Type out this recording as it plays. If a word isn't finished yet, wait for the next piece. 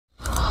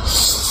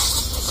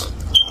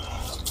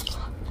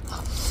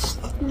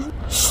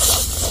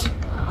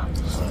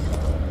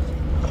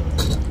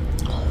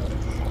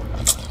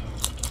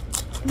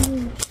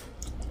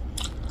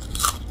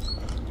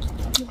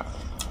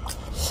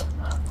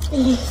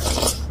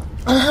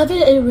I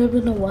haven't ate rib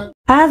in a while.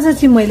 आज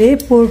चाहिँ मैले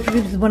पोर्क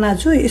रिब्स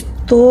बनाएको छु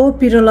यस्तो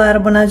पिरो लगाएर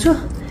बनाएको छु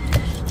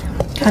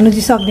खानु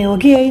चाहिँ सक्ने हो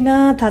कि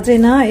हैन थाहा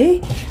छैन है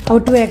अब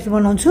 2x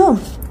बनाउँछु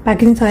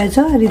बाँकी नै छ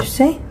रिब्स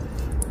चाहिँ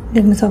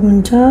देख्न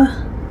सक्नुहुन्छ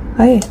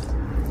है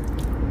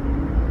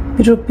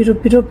पिरो पिरो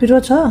पिरो पिरो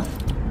छ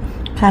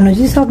खानु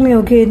चाहिँ सक्ने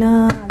हो कि हैन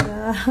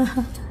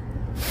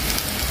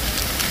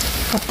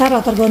हतार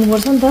हतार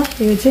गर्नुपर्छ नि त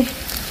यो चाहिँ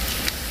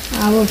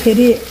अब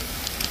फेरि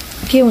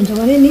के हुन्छ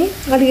भने नि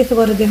अलि यसो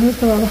गरेर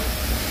देख्नुस् न बाबा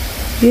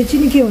यो चाहिँ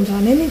नि के हुन्छ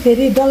भने नि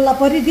फेरि डल्ला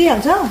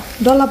परिदिइहाल्छ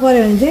डल्ला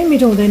पर्यो भने चाहिँ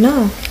मिठो हुँदैन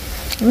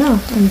हैन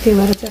अनि त्यही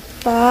भएर चाहिँ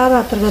हतार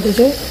हतार गर्दै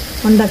चाहिँ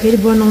अन्डा फेरि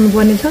बनाउनु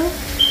पर्ने छ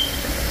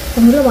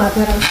हाम्रो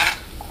भातमा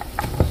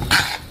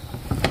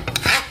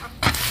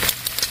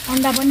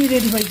अन्डा पनि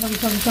रेडी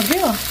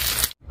भइसक्यो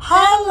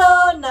हेलो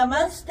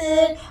नमस्ते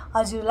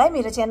हजुरलाई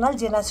मेरो च्यानल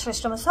जेना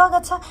श्रेष्ठमा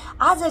स्वागत छ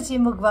आज चाहिँ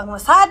मुकबाङमा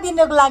साथ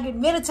दिनको लागि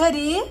मेरो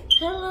छोरी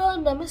Hello,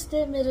 namaste.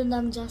 मेरो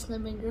नाम जासना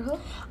मेंगर हो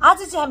आज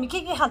चाहिँ हामी के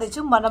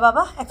खाँदैछौँ भन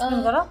बाबा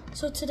एक्सप्लेन गर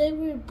So today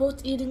we're both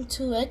eating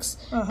 2 eggs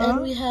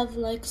and we have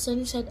like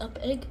sunny side up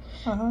egg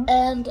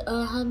and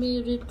हामी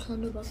rib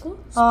खानु भएको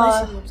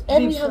spicy ribs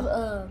and we have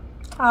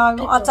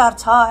अचार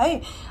छ है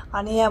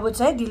अनि अब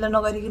चाहिँ ढिलो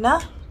नगरिकन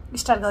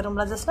स्टार्ट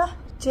गरौँला जसमा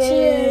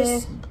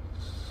chairs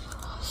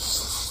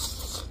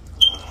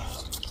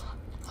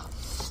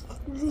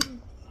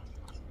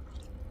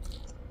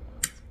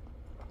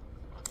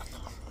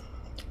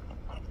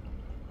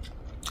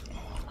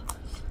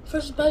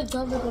First bite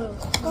down the boil.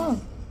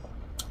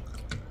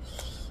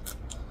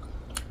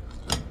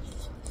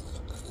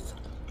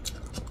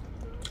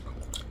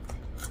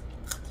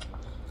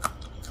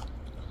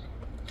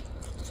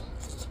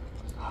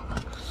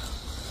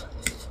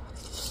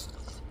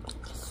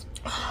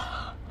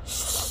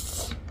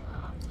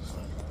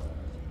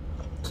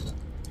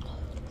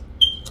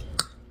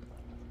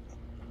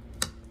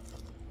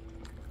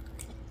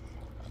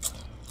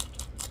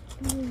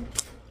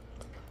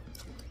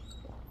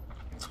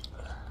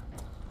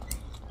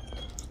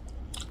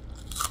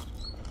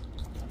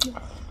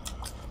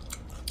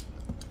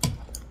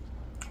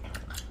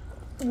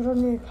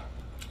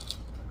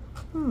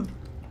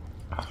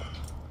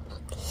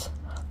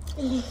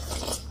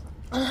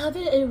 I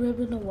haven't ate rib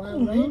in a while,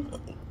 right?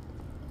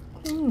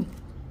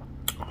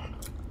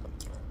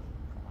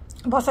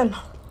 बसन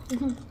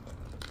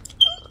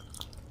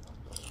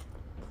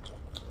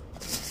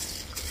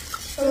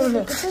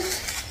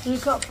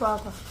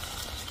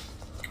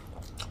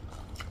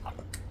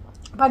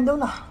पानी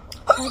न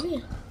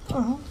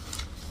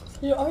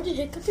You're already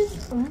hiccuping?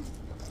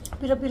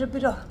 पिरो पिरो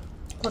पिरो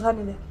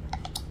खुर्सानीले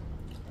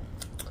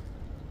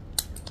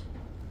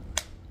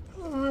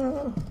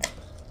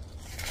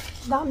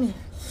दामी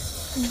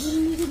You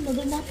need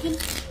another napkin?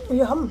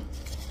 यो हम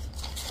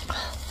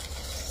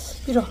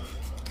पिरो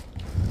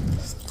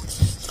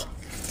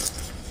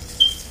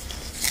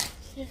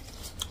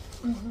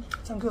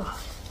thank you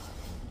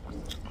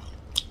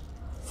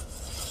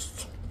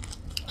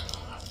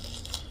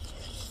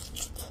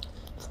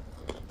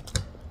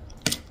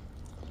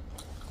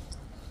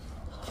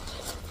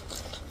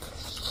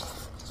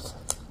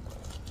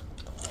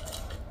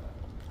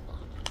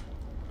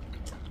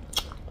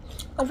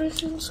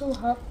Everything's so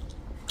hot.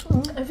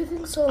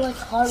 Everything's so like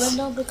hot right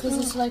now because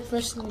it's like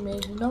freshly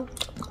made, you know?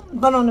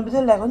 बनाउने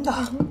बित्तिकै ल्याएको नि त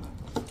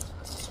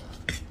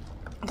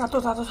तातो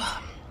तातो छ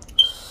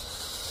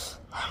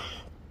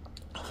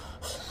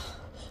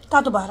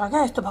तातो भएर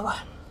क्या यस्तो भएको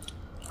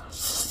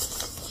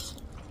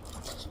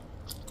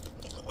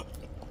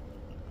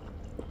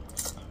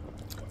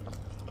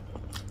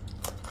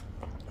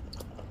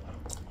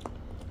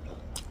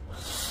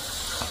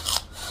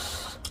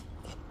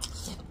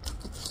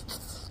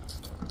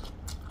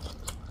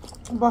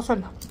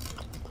बसन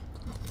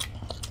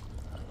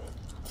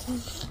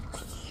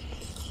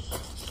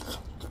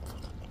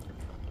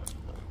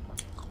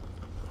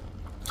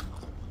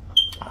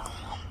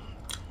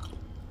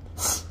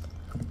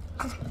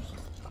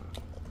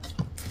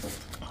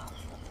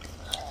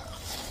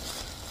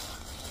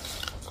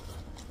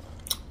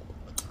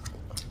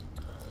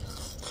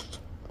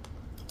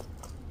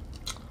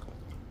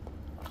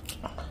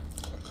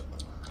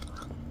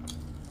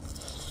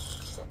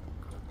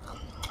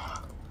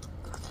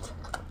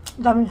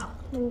दामी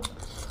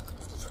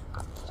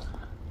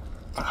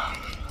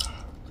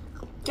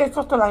के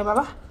कस्तो लाग्यो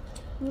बाबा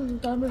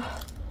दामी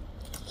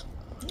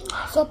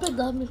सबै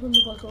दामी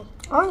हुनुभएको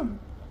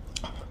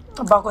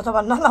भएको छ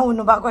भन्न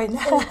नहुनु भएको होइन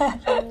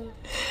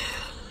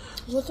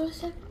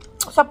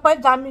सबै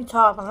दामी छ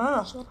भन न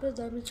सबै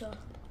दामी छ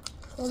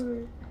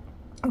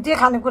जे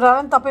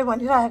खानेकुरालाई नि तपाईँ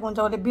भनिरहेको हुन्छ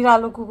उसले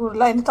बिरालो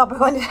कुकुरलाई नि तपाईँ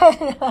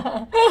भनिरहेको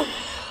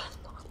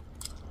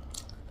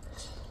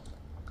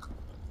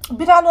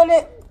बिरालोले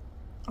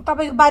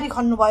तपाईँको बारी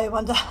खन्नु भयो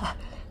भन्छ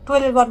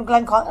टोइलेट गर्नुको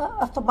लागि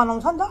यस्तो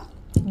बनाउँछ नि त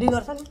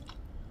बिगर्छ नि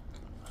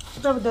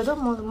तपाईँ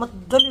म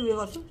मजाले उयो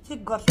गर्छु ठिक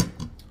गर्छु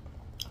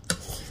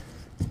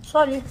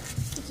सरी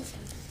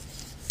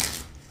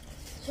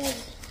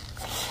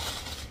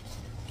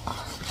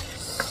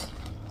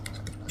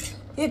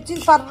एकछिन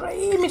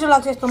साह्रै मिठो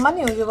लाग्छ यस्तोमा नि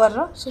उयो गरेर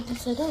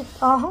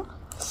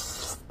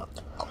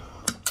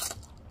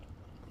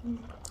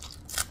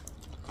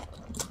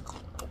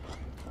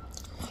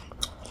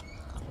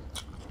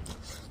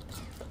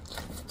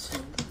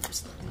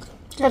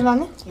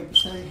लाने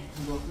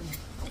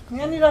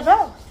यहाँनिर छ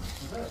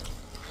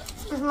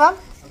त्यसमा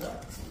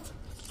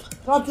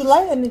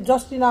रजुलाई अनि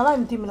जस्टिनालाई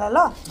अनि तिमीलाई ल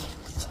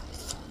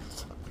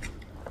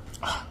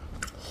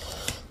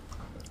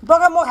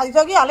बगा म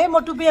खाइसकिहालेँ म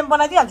 2 PM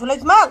बनाइदिइहाल्छु ल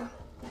यसमा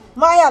म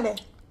आइहालेँ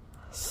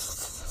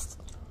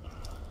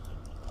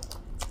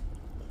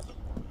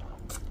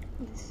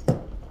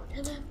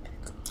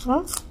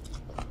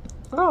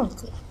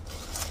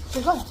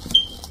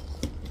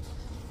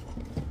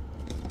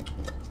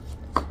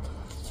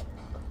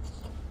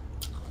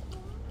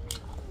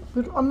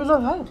अमिलो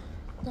है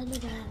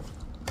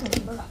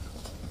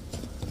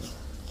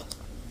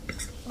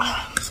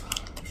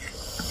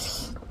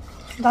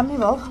दामी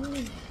भयो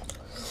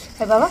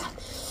है बाबा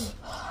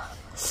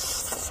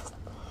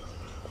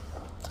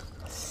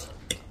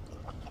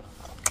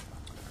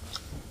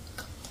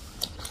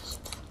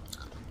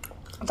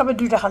तपाईँ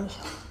 2टा खानुहोस्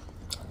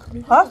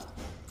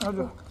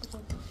हजुर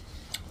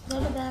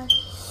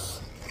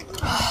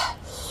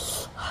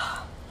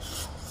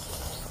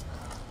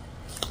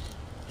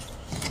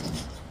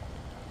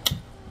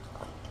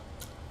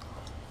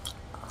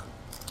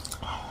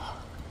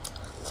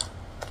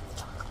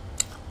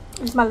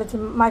यसमाले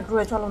चाहिँ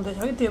माइक्रोवेभ चलाउँदैछ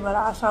कि त्यही भएर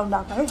साउन्ड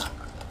आएको है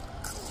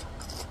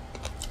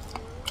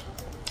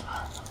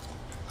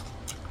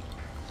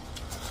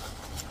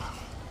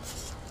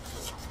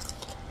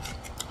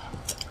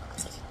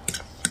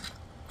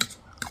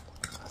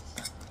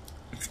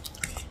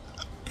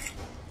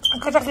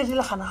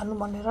केटाकेटीले खाना खानु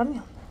भनेर नि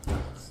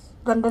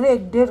डन्डले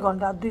 1.5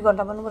 घन्टा 2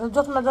 घन्टा भन्नुपर्छ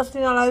जसमा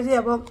जस्टिनालाई चाहिँ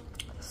अब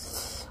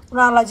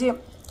उनीहरूलाई चाहिँ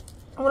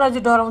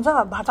डराउँछ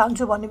भाटा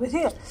हान्छु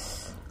भनेपछि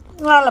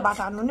उनीहरूलाई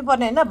भाटा हान्नु नि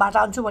पर्ने होइन भाटा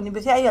हान्छु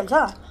भनेपछि आइहाल्छ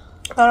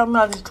तर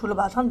उनीहरू ठुलो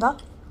भएको छ नि त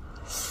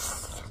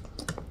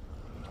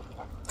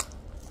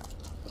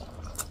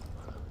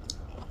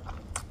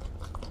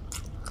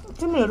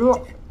तिमीहरू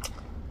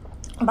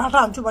भाटा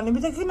हान्छु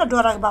भनेपछि किन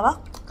डराएको बाबा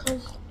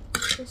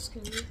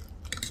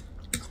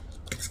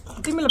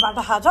तिमीले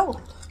भाटा खान्छौ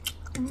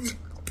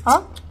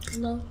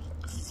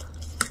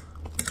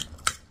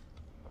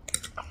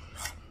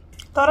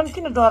तर नि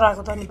किन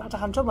डराएको त नि भाटा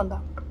खान्छौ भन्दा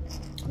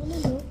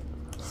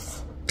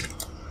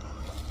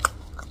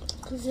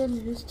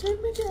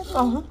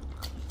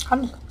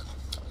खानु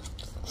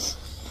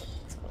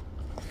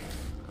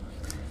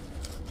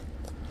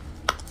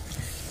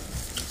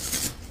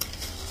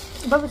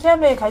बाबा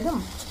सानो खाइदिउँ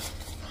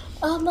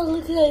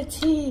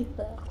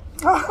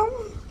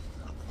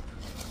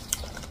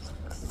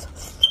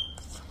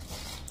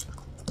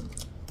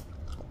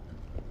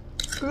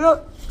यो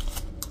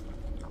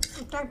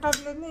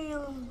ट्र्याक्टरले नि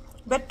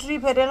ब्याट्री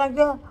फेरेर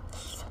क्या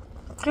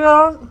त्यो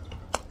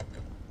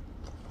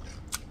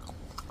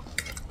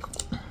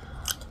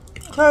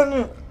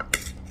नि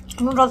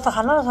नुडल्स त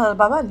खान र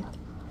बाबा नि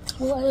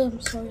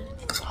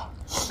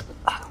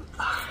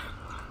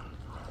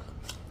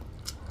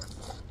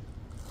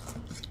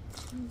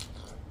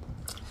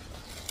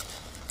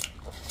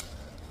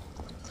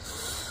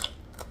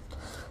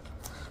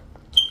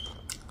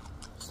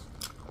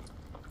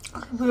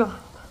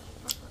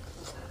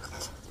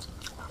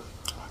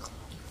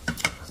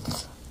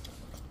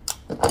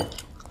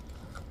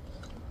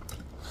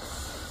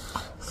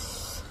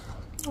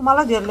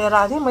मलाई धेर लिएर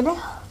आएको थिएँ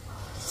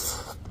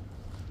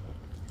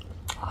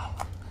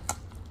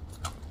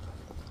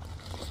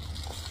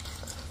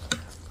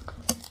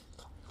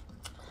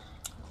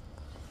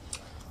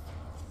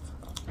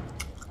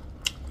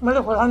मैले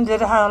खुर्सानी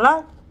धेरै खाएँ होला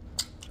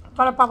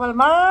तर पापाले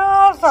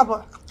मार्छ अब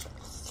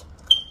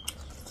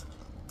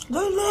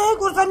जहिले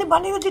खुर्सानी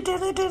भनेको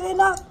चाहिँ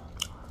टेरेन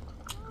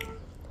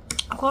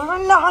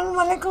खुर्सानी नखानु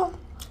भनेको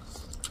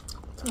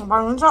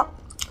भन्नुहुन्छ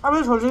अब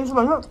छोडिदिन्छु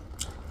भन्नु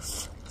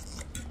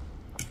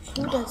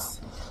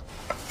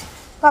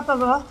पापा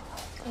भयो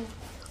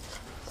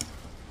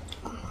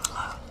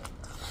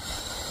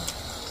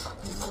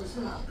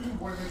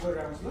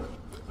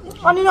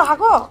अनि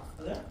नखाएको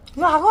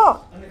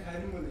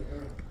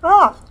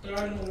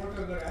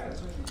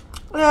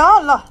ए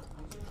ल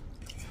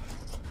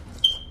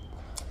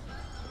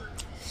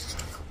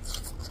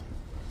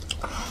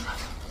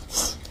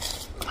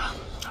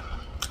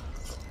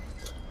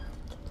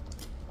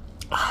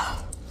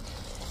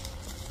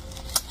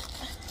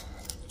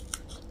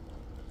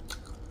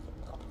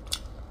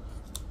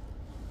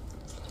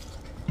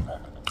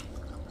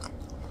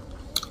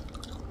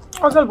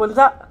अचल भोलि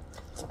त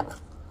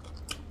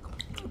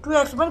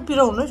 2x पनि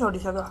पिरो हुनै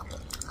छोडिसक्यो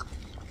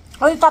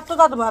अनि तातो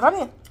भएर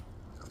नि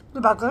त्यो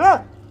भएको क्या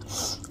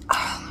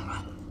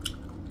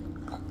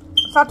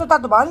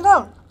तातो भयो नि त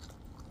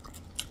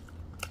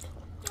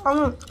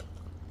अनि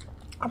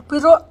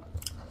पिरो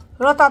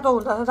र तातो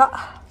हुँदा त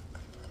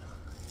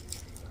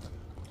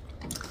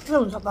के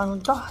हुन्छ भन्नु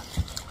त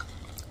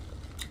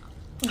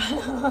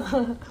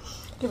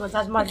के भन्छ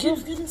आज मान्छे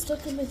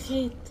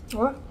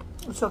हो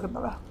उसो के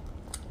बाबा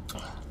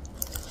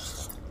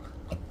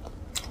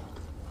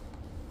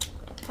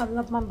I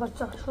love my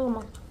butter so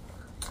much.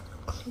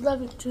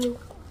 Love it too.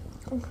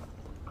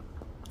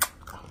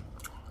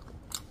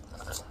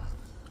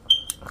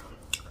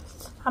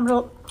 हाम्रो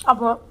अब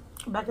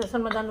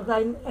भ्याकेसनमा जानुको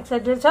लागि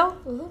एक्साइटेड छौ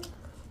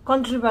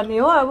कन्ट्री भन्ने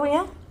हो अब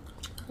यहाँ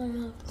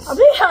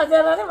अबे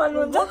हजुरले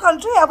भन्नुहुन्छ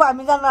कन्ट्री अब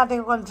हामी जान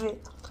आँटेको कन्ट्री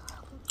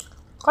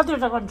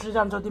कतिवटा कन्ट्री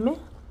जान्छौ तिमी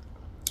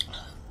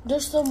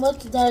There's so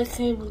much that I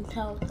can't even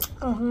count.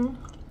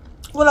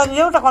 उलाई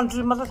एउटा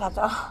कन्ट्री मात्र थाहा छ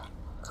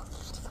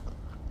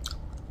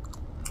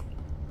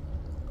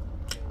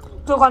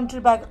त्यो कन्ट्री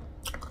ब्याग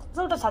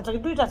एउटा थाहा छ कि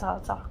दुईटा थाहा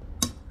छ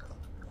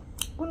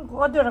कुन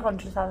कतिवटा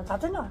कन्ट्री थाहा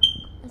छैन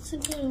I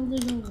think I only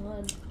know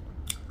one.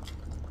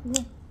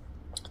 No.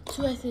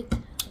 2, I think.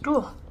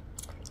 2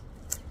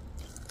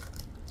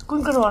 कुन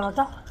कुन होला त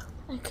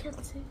I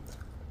can't say.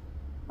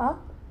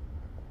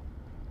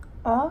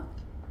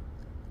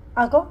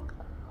 आको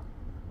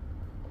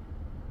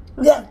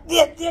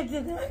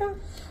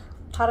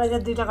थाहा रहेछ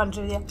दुईटा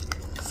कन्ट्री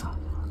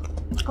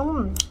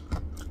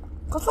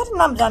कसरी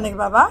नाम जानेको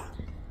बाबा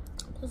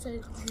Because I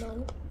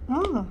don't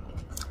know.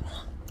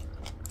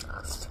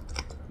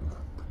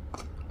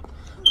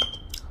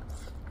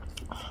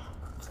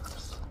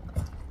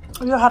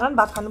 यो खाएर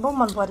भात खानु पो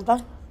मन पर्यो त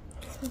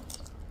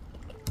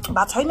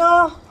भात छैन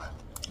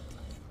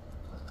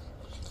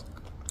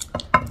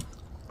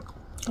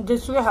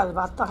जेसुकै खाले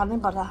भात त खानै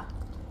पर्छ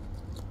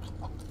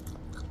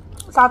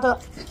तातो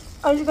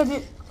अलिकति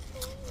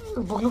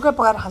भुक्लुकै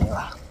पकाएर खाने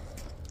भए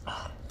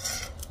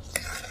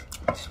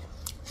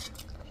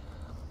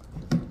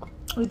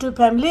युट्युब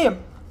फ्यामिली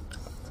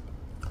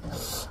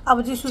अब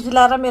चाहिँ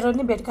सुशीला र मेरो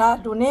नि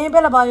भेटघाट हुने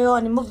बेला भयो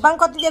अनि मुकबाङ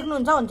कति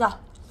देख्नुहुन्छ हुन्छ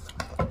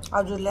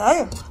हजुरले है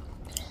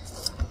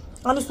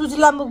अनि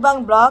सुशीला मुकबाङ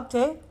ब्लग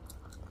चाहिँ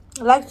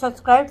लाइक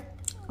सब्सक्राइब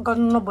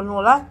गर्नु नभुल्नु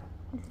होला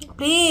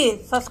प्लिज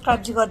सब्सक्राइब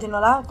चाहिँ गरिदिनु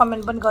होला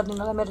कमेन्ट पनि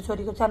गरिदिनु होला मेरो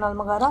छोरीको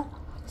च्यानलमा गएर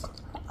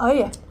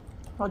है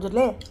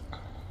हजुरले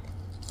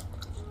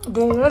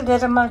धेरै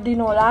धेरैमा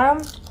दिनु होला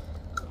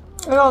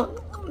यो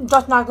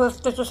जसनाको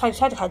त्यस्तो साइड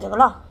साइड खाइदिएको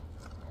ल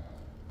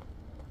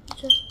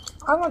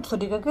आमा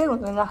छोरीको केही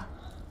हुँदैन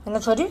होइन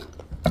छोरी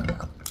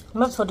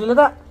मेरो छोरीले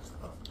त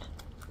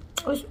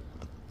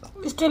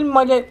स्टिल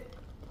मैले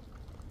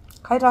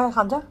खाइरहेको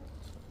खान्छ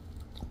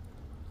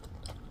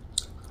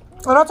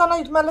रचना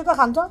इस्माले त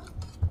खान्छ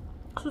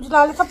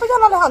सुशीलाले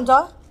सबैजनाले खान्छ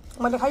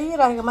मैले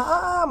खाइरहेकोमा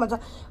भन्छ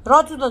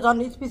रचु त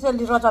झन्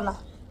स्पेसल्ली रचना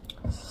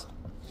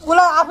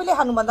उसलाई आफैले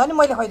खानुभन्दा नि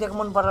मैले खुवाइदिएको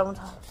मन पराउँछ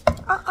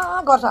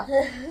गर्छ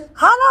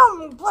खाना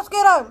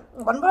पस्केर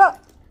भन्नु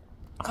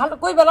खानु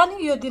कोही बेला नि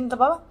यो दिन त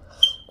बाबा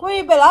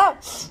कोही बेला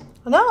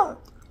होइन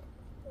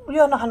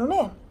उयो नखानु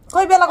नि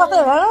कोही बेला कस्तो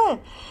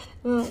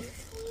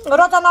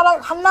रचनालाई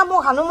खाना म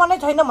खानु मनै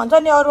छैन भन्छ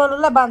नि अरू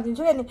अरूलाई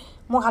बाँधिदिन्छु अनि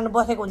म खानु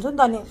बसेको हुन्छु नि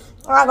त नि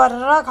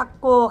गरेर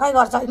खाएको खाइ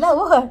गर्छ होइन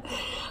हो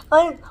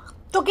अनि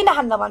तँ किन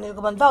खान्न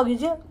भनेको भन्छ अघि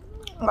चाहिँ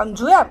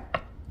भन्छु क्या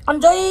अनि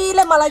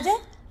जहिले मलाई चाहिँ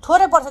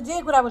थोरै पर्छ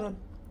जे कुरा पनि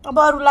अब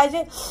अरूलाई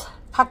चाहिँ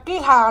फाक्की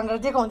भनेर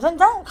दिएको हुन्छ नि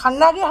त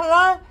खाना कि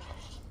खाना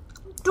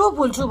टु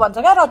फुल्छु भन्छ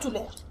क्या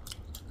रचुले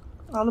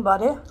आउनु भयो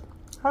अरे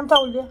खान्छ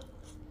उसले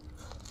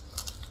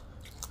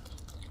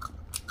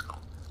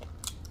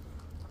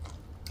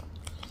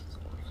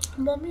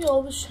Mommy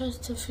always tries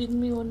to feed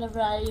me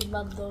whenever I eat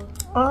Mando.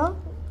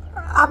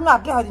 आफ्नो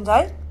हातले खाइदिन्छ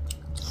है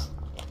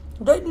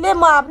जहिले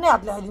म आफ्नै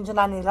हातले खाइदिन्छु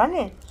नानीहरूलाई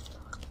नि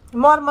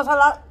मर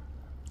मसला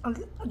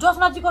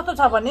जसमा चाहिँ कस्तो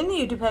छ भने नि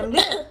युट्युब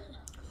फ्यामिली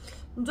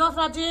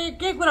जसमा चाहिँ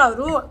केही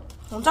कुराहरू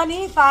हुन्छ नि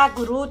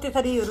सागहरू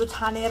त्यसरीहरू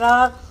छानेर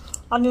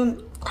अनि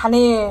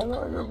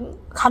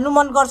खानु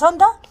मन गर्छ नि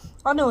त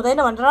अनि हुँदैन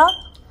भनेर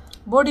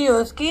बोडी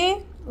होस् कि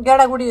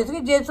गेडागुडी होस् कि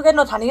जेसुकै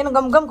नछानिकन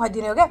गम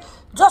खुवाइदिने हो क्या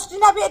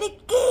जस्टिना फेरि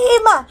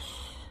केमा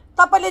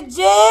तपाईँले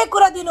जे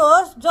कुरा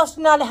दिनुहोस्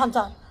जस्टिनाले खान्छ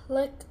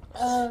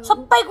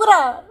सबै कुरा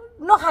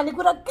नखाने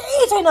कुरा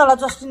केही छैन होला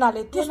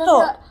जस्टिनाले त्यस्तो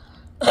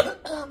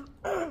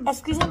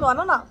एक्सक्युज मी भन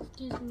न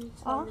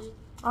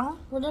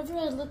Whenever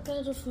I look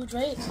at the food,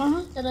 right,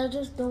 and I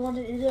just don't want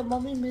to eat it,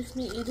 Mommy makes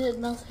me eat it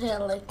enough and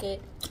I like it.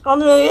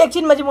 अनि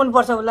एकछिनमा चाहिँ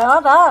मनपर्छ उसलाई हो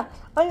त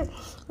अनि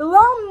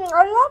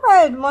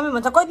मम्मी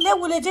भन्छ कहिले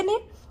उसले चाहिँ नि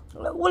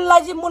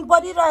उसलाई चाहिँ मन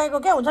परिरहेको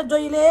क्या हुन्छ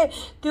जहिले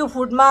त्यो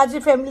फुडमा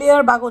चाहिँ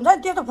फेमिलियर भएको हुन्छ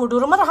नि त्यो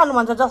फुडहरू मात्रै खानु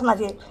भन्छ जसमा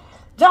चाहिँ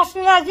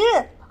जसमा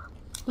चाहिँ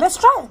लेट्स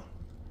ट्राई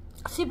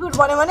सी फुड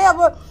भन्यो भने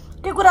अब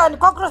त्यो कुरा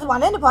कक्रोच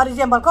भन्यो नि फर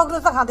इक्जाम्पल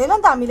कक्रोच त खाँदैन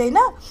नि त हामीले होइन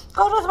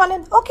कक्रोच भन्यो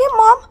भने okay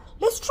momo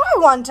let's try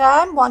one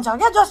time भन्छ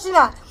क्या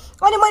जस्टिना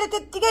अनि मैले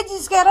त्यत्तिकै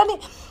जिस्केर नि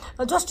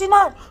जस्टिना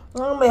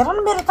हेर न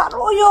मेरो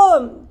साह्रो यो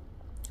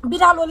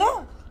बिरालोले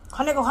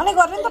खनेको खनै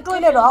गरेँ नि त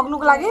टोइलेट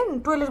हग्नुको लागि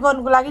टोइलेट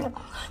गर्नुको लागि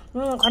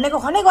खनेको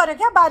खनै गरेँ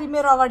क्या बारी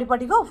मेरो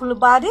अगाडिपट्टिको फुल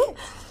बारी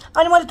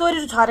अनि मैले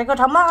तोरीहरू छरेको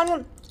ठाउँमा अनि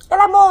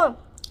यसलाई म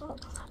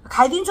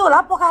खाइदिन्छु होला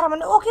पकाएर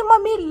भने ओके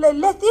मम्मी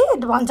लेट्स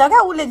इट भन्छ क्या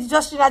उसले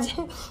जस्टिना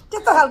चाहिँ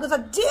त्यस्तो खालको छ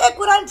जे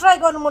कुरा नि ट्राई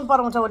गर्नु मन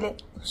पराउँछ उसले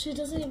She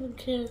doesn't even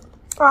care.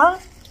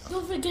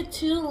 Don't forget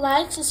to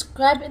like,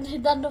 subscribe, and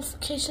hit that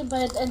notification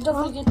button. And don't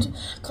forget to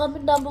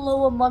comment down below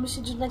what Mommy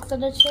should do next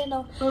on her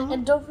channel.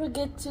 And don't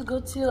forget to go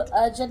to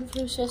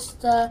Jennifer's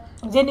Resta.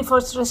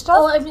 Jennifer's Resta?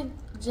 Oh, I mean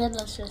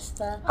Jenna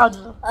sister.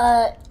 हजुर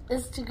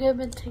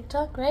Instagram and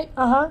TikTok, right?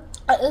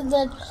 And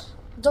then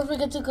don't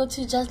forget to go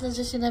to Just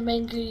Legend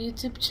Mangry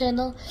YouTube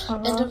channel.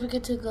 And don't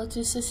forget to go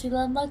to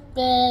Cecilia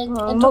Mukbang. And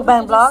don't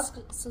Mukbang forget vlog.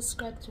 to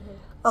subscribe to her.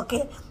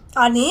 Okay.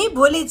 अनि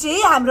भोलि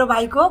चाहिँ हाम्रो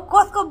भाइको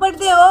कसको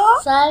birthday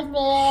हो?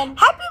 Simon.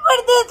 Happy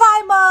birthday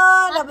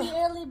Simon. Happy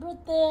early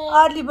birthday.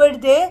 Early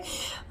birthday.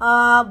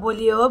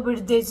 भोलि हो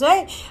birthday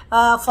चाहिँ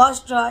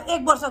फर्स्ट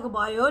 1 वर्षको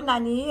भयो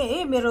नानी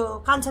है मेरो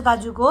कान्छा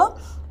दाजुको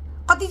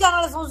कति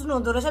जनाले सोच्नु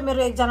हुँदो रहेछ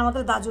मेरो एकजना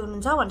मात्रै दाजु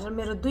हुनुहुन्छ भनेर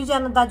मेरो 2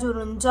 जना दाजु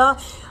हुनुहुन्छ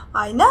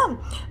हैन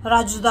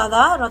राजु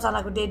दादा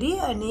रचनाको डेडी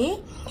अनि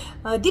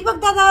दीपक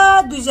दादा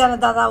 2 जना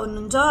दादा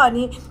हुनुहुन्छ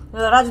अनि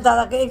राजु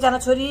दादाको एकजना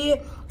छोरी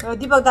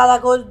दीपक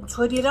दादाको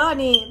छोरी र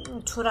अनि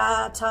छोरा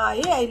छ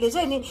है अहिले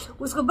चाहिँ अनि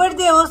उसको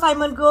बर्थडे हो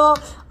साइमनको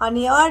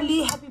अनि अर्ली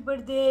ह्यापी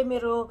बर्थडे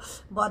मेरो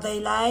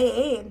बधाईलाई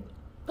है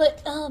But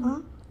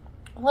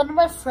one of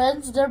my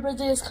friends, their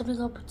birthday is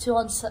coming up too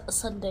on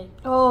Sunday.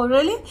 Oh,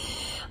 really?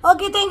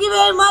 Okay, thank you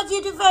very much,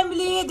 YouTube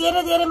family.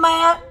 धेरै धेरै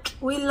माया.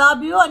 We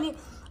love you. अनि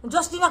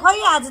जस्टिना खै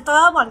आज त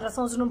भनेर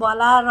सोच्नु भयो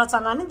होला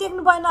रचना नि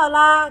देख्नु भएन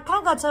होला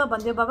कहाँ गछ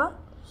भन्दियो बाबा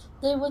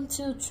They went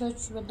to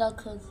church with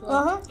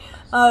Khursani.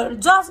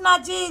 जसना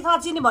चाहिँ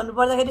साँच्चै नि भन्नु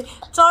पर्दाखेरि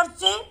चर्च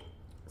चाहिँ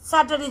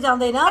सैटरडे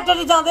जाँदैन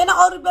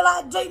अरु बेला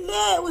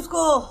जहिले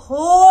उसको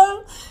होल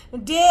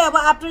डे अब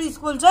आफ्टर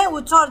स्कुल चाहिँ उ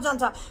चर्च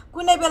जान्छ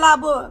कुनै बेला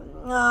अब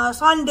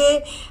सन्डे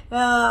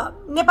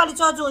नेपाली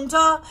चर्च हुन्छ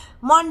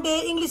मन्डे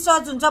इंग्लिश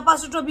चर्च हुन्छ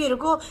पास्टर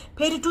टोपीहरुको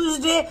फेरि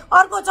ट्युजडे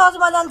अर्को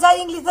चर्चमा जान्छ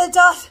इंग्लिश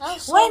चर्च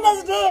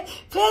वेडनेसडे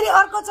फेरि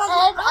अर्को church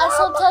And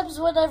sometimes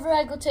whenever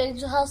I go to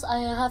Angel house I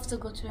have to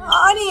go to her.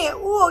 अनि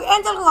उ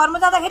एन्जलको घरमा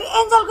जाँदाखेरि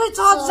एन्जलकै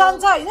चर्च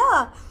जान्छ हैन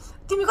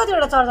तिमी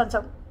कतिवटा चर्च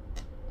जान्छौ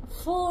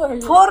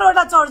 4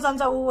 वटा चर्च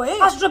जान्छ उ है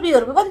पास्टर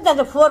टोपीहरुको कति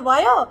जान्छ 4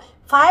 भयो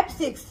 5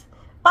 6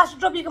 पास्टर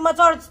टोपीकोमा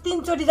चर्च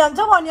 3 चोटी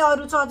जान्छौ अनि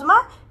अरु चर्चमा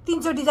 3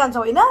 चोटी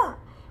जान्छौ हैन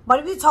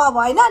भनेपछि 6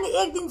 भयो हैन अनि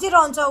एक दिन चाहिँ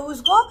रहन्छ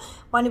उसको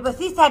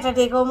भनेपछि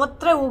सैटरडेको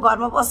मात्रै उ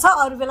घरमा बस्छ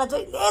अरु बेला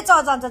जहिले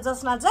चर्च जान्छ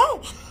जसमा चाहिँ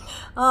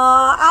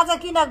आज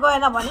किन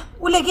गएन भने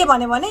उले के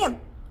भने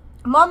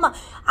मम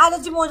आज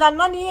चाहिँ म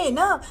जान्न नि हैन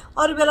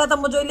अरु बेला त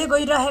म जहिले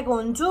गइरहेको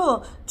हुन्छु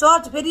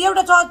चर्च फेरि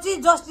एउटा चर्च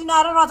चाहिँ जस्टिना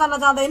र रचना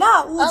जाँदैन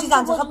उ चाहिँ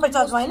जान्छ सबै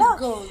चर्चमा हैन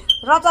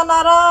रचना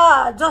र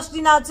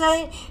जस्टिना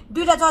चाहिँ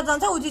दुईटा चर्च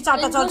जान्छ उ चाहिँ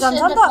चारटा चर्च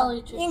जान्छ नि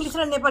त इंग्लिश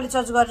र नेपाली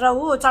चर्च गरेर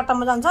उ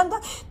चारटामा जान्छ नि त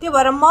त्यो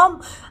भएर मम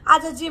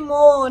आज चाहिँ म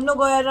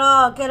नगएर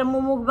के रे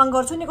म मुकबाङ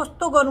गर्छु नि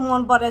कस्तो गर्नु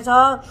मन परेछ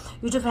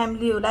युट्युब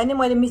फ्यामिलीहरुलाई नि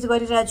मैले मिस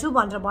गरिरहेको छु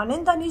भनेर भने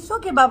नि त नि सो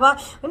के बाबा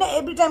हैन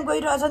एभ्री टाइम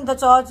गइरहेछ नि त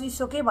चर्च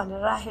इसो के भनेर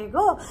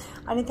राखेको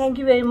अनि थ्यांक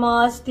यू भेरी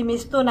मच तिमी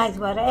यस्तो नाइस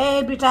भएर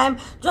एभ्री टाइम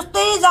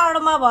जस्तै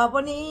जाडोमा भए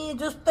पनि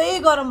जस्तै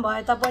गरम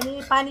भए तापनि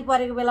पानी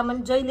परेको बेलामा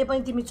नि जहिले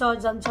पनि तिमी चर्च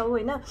जान्छौ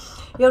हैन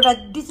एउटा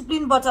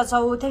डिसिप्लिन बच्चा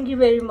छौ थ्यांक यू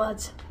भेरी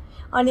मच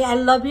अनि आई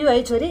लभ यु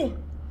है छोरी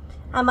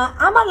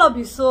आमा लभ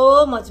यु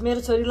सो मच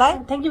मेरो छोरीलाई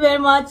थ्यांक यू भेरी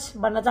मच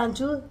भन्न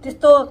चाहन्छु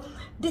त्यस्तो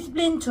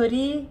डिसिप्लिन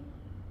छोरी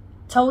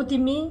छौ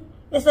तिमी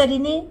यसरी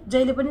नै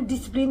जहिले पनि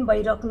डिसिप्लिन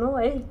भइराख्नु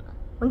है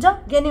हुन्छ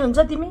ज्ञानी हुन्छ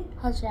तिमी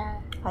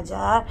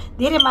हजार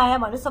धेरै माया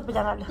भन्नु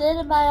सबैजनाले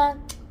धेरै माया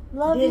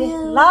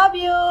love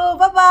you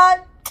bye bye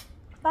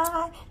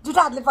bye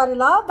जुटा हातले पर्यो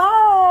ल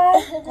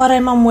बाइ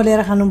कराईमा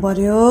मोलेर खानु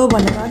पर्यो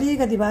भनेर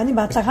अलिकति भए नि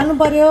भात खानु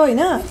पर्यो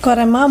हैन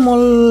कराईमा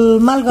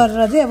मोलमाल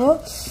गरेर चाहिँ अब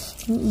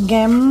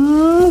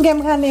गेम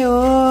खाने हो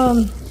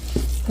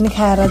अनि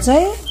खाएर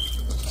चाहिँ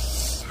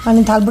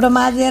अनि थालबुडा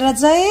माझेर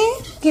चाहिँ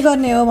के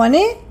गर्ने हो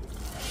भने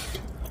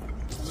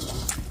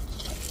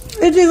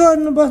यति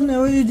गर्नु बस्ने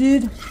हो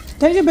edit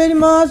thank you very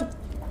much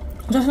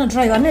जसमा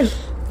ट्राई गर्ने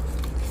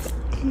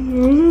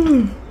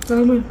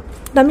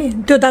दामी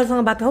त्यो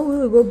दालसँग भात खाऊ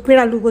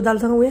पिँडालुको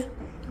दालसँग उयो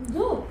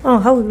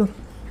खाऊ लु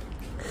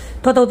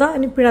तताउँदा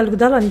अनि पिँडालुको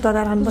दाल अनि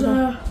तताएर खानुपर्छ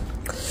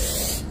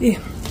ए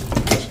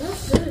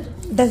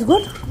द्याट्स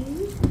गुड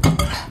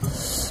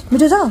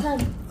मिठो छ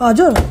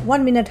हजुर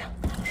 1 मिनट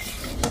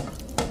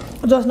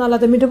जसनालाई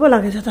त मिठो पो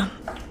लागेछ त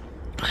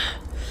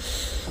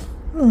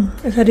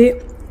यसरी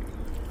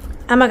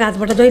आमा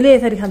घाँसबाट जहिले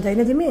यसरी खान्छ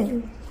हैन तिमी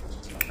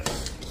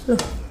ल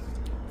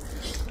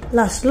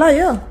लास्ट ल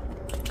यो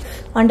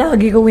अन्डा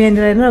अघिको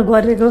उयानिर हैन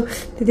गरेको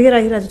त्यतिकै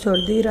राखिरहेको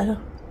छोडिदिइरहेको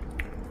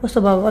कस्तो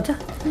भएको छ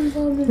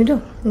मिठो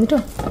मिठो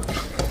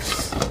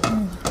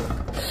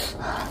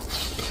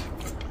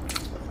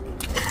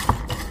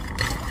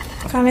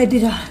खाना यति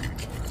छ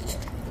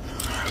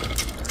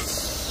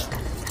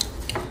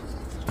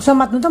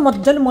समात्नु त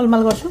मजाले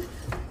मोलमाल गर्छु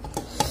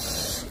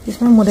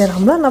यसमा मोलेर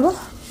खाऊँ ल अब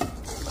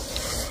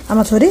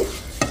आमा छोरी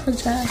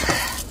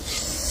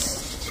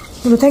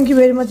thank you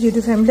very much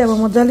YouTube family अब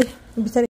मजाले बिस्तारै